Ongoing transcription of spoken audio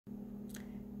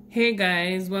Hey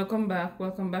guys, welcome back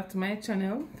to my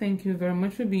channel. Thank you very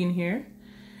much for being here.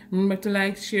 Remember to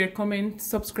like, share, comment,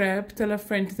 subscribe, tell a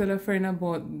friend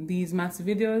about these math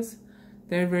videos.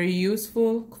 They're very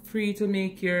useful. Free to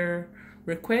make your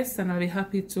requests and I'll be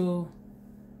happy to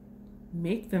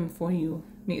make them for you,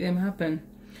 make them happen.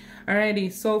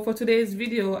 Alrighty, so for today's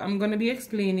video I'm going to be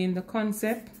explaining the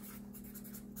concept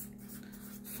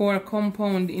for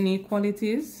compound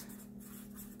inequalities.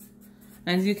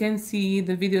 As you can see,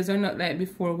 the videos are not like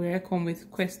before where I come with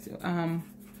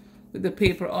with the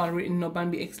paper all written up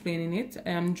and be explaining it.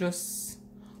 I am just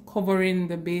covering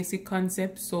the basic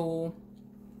concept, so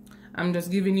I'm just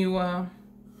giving you a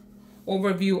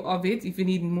overview of it. If you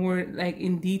need more like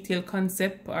in detail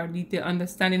concept or detailed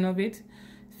understanding of it,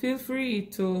 feel free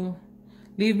to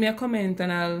leave me a comment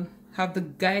and I'll have the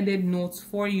guided notes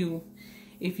for you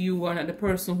if you are not the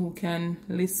person who can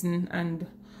listen and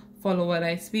follow what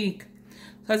I speak.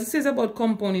 So as it says about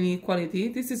compound inequality,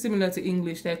 this is similar to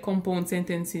English, like compound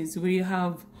sentences, where you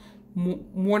have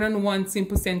more than one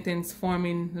simple sentence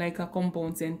forming like a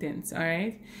compound sentence.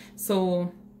 Alright,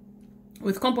 so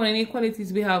with compound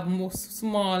inequalities, we have most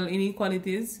small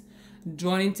inequalities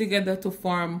joining together to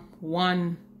form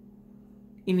one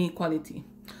inequality.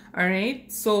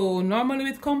 Alright, so normally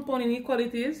with compound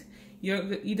inequalities,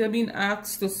 you're either being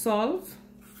asked to solve.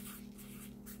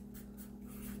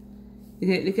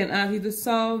 They can ask you to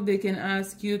solve, they can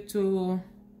ask you to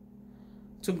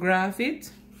graph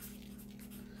it.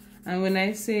 And when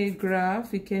I say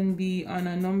graph, it can be on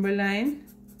a number line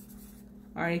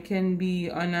or it can be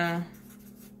on a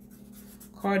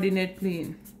coordinate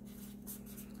plane.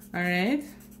 Alright?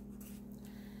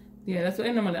 Yeah, that's what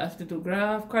I normally ask you to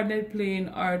graph, coordinate plane,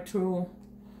 or to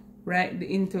write the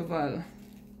interval.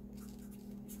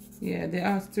 Yeah, they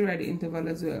ask to write the interval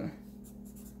as well.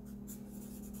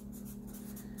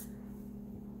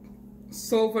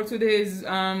 So for today's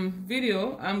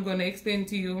video, I'm gonna explain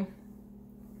to you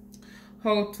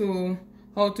how to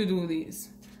do this.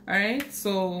 Alright,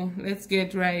 so let's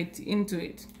get right into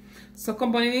it. So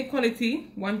compound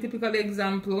inequality, one typical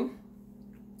example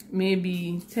may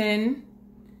be 10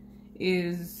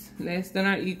 is less than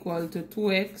or equal to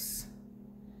 2x,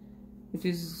 which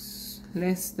is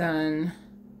less than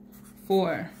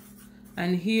 4.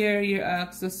 And here you're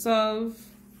asked to solve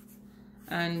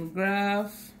and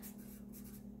graph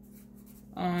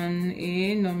on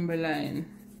a number line.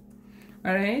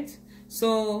 Alright,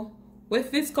 so with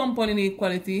this compound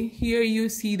inequality, here you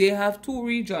see they have two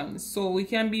regions, so it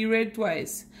can be read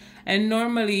twice. And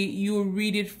normally you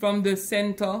read it from the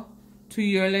center to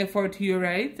your left or to your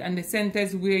right, and the center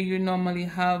is where you normally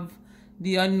have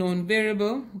the unknown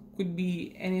variable. Could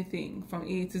be anything from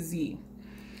A to Z.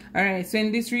 Alright, so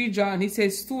in this region it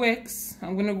says 2x.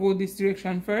 I'm gonna go this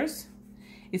direction first.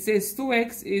 It says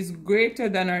 2x is greater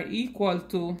than or equal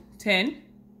to 10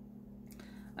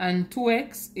 and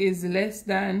 2x is less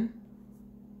than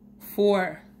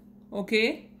 4.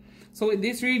 Okay, so with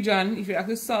this region, if you have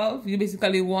to solve, you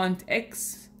basically want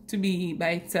x to be by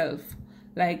itself,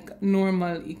 like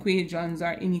normal equations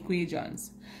or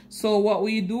inequations. So what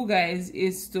we do, guys,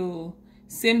 is to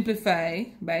simplify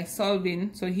by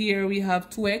solving. So here we have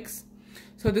 2x.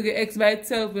 So to get x by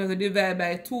itself, we have to divide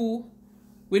by 2.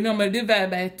 We normally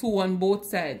divide by 2 on both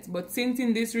sides, but since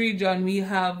in this region we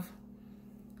have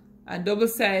a double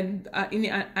side,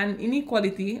 an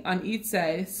inequality on each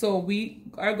side, so we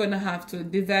are going to have to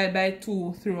divide by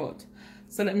 2 throughout.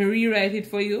 So let me rewrite it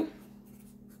for you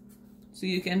so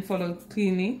you can follow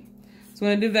cleanly. So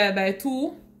I'm going to divide by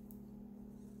 2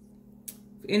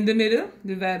 in the middle,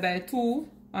 divide by 2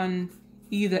 on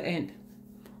either end.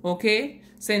 Okay,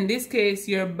 so in this case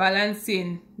you're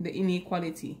balancing the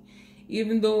inequality.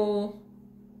 Even though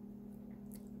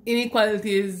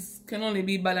inequalities can only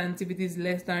be balanced if it is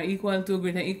less than or equal to,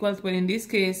 greater than or equal to, but in this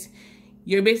case,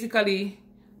 you're basically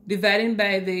dividing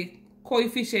by the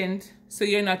coefficient, so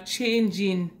you're not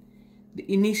changing the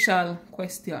initial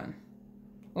question.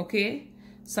 Okay?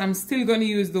 So I'm still going to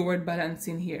use the word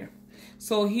balancing here.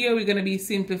 So here we're going to be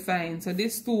simplifying. So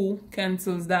this 2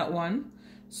 cancels that one.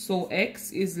 So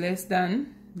x is less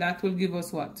than, that will give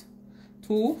us what?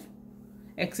 2.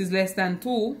 X is less than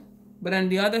 2, but on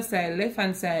the other side, left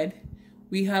hand side,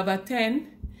 we have a 10,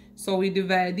 so we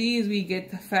divide these, we get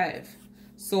 5.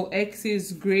 So x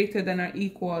is greater than or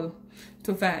equal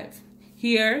to 5.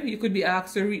 Here you could be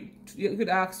asked to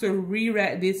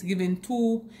rewrite this given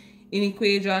 2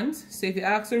 inequations. So if you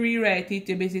ask to rewrite it,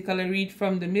 you basically read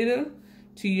from the middle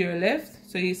to your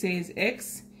left. So it says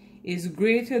x is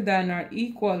greater than or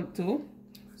equal to,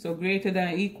 so greater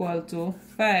than or equal to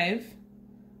 5.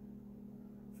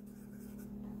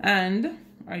 And,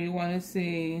 or you want to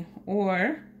say,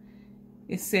 or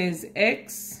it says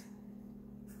x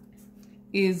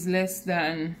is less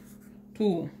than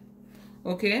 2.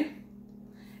 Okay,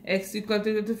 x equal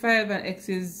to 5 and x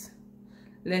is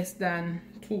less than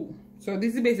 2. So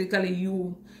this is basically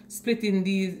you splitting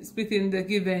the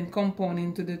given compound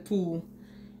into the two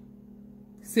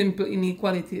simple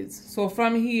inequalities. So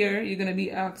from here you're going to be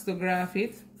asked to graph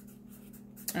it,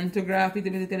 and to graph it,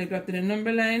 basically graph to the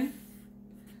number line.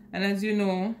 And as you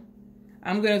know,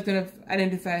 I'm going to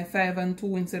identify 5 and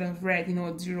 2 instead of writing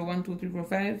out 0, 1, 2, 3, 4,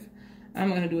 5. I'm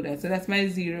going to do that. So that's my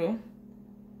 0.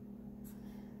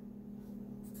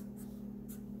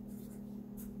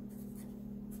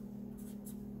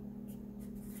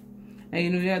 And you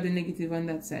know you have the negative on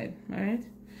that side, alright?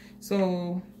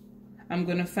 So I'm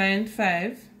going to find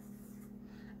 5.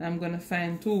 And I'm going to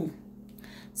find 2.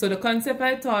 So the concept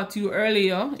I taught you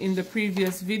earlier in the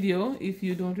previous video, if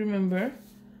you don't remember,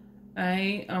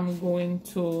 I am going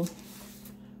to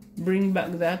bring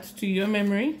back that to your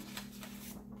memory.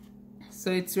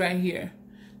 So it's right here.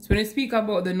 So when I speak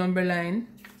about the number line,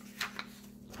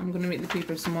 I'm going to make the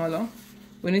paper smaller.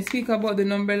 When I speak about the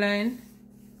number line,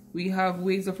 we have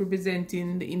ways of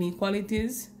representing the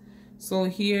inequalities. So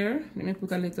here, let me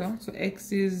put a letter. So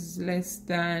x is less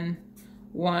than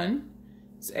 1.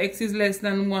 So x is less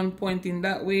than 1 pointing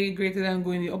that way, greater than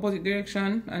going the opposite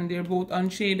direction, and they're both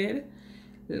unshaded.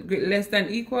 Less than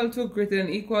equal to, greater than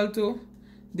equal to,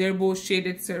 they're both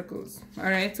shaded circles.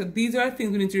 Alright, so these are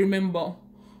things we need to remember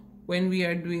when we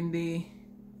are doing the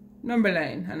number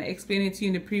line, and I explained it to you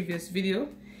in the previous video.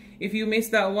 If you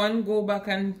missed that one, go back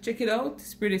and check it out.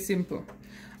 It's pretty simple.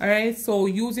 Alright, so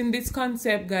using this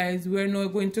concept, guys, we're now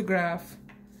going to graph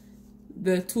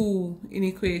the two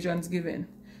inequations given.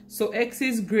 So x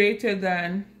is greater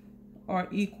than or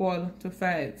equal to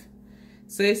 5.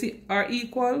 So you see are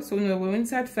equal, so when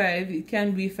it's at 5, it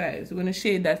can be 5. So we're going to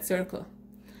shade that circle.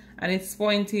 And it's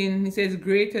pointing, it says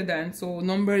greater than, so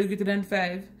numbers greater than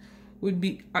 5 would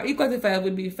be, or equal to 5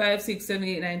 would be 5, 6, 7,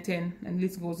 8, 9, 10, and the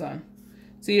list goes on.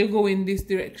 So you go in this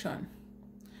direction.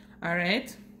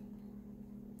 Alright?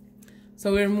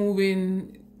 So we're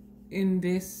moving in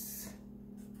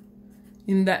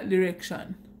that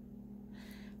direction.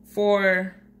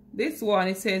 For this one,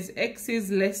 it says x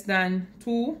is less than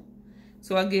 2.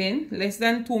 So again, less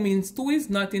than 2 means 2 is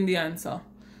not in the answer.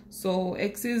 So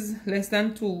x is less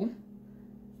than 2.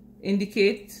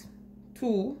 Indicate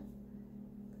 2.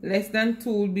 Less than 2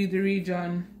 will be the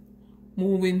region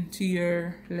moving to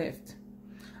your left.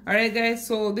 Alright guys,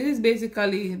 so this is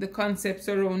basically the concept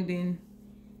surrounding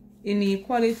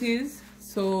inequalities.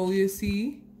 So you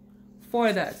see,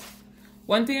 for that,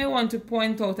 one thing I want to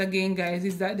point out again, guys,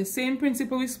 is that the same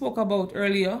principle we spoke about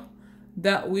earlier,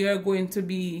 that we are going to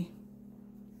be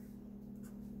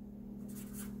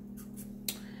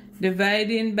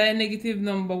dividing by a negative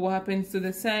number, what happens to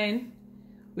the sign?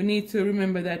 We need to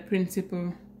remember that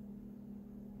principle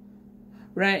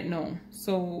right now.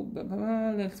 So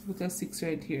let's put a 6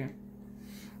 right here.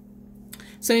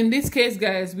 So in this case,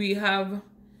 guys, we have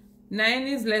 9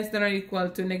 is less than or equal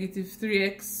to negative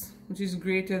 3x, which is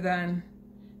greater than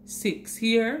 6.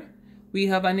 Here we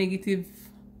have a negative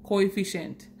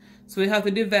coefficient, so we have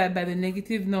to divide by the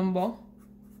negative number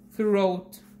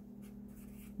throughout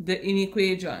the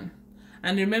inequation.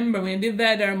 And remember, when you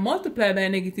divide or multiply by a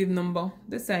negative number,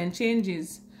 the sign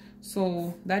changes,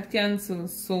 so that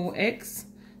cancels. So x,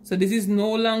 so this is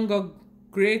no longer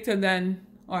greater than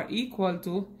or equal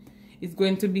to, it's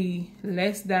going to be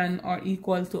less than or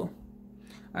equal to.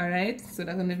 Alright, so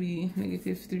that's going to be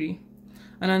negative 3.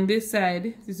 And on this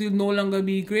side, this will no longer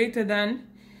be greater than,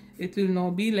 it will now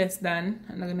be less than,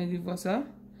 and they're going to give us a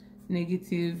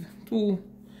negative 2.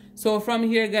 So from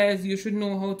here, guys, you should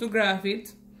know how to graph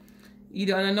it,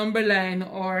 either on a number line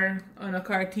or on a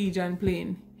Cartesian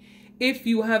plane. If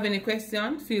you have any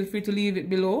questions, feel free to leave it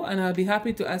below, and I'll be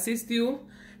happy to assist you.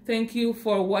 Thank you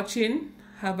for watching.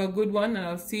 Have a good one, and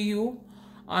I'll see you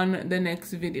on the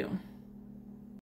next video.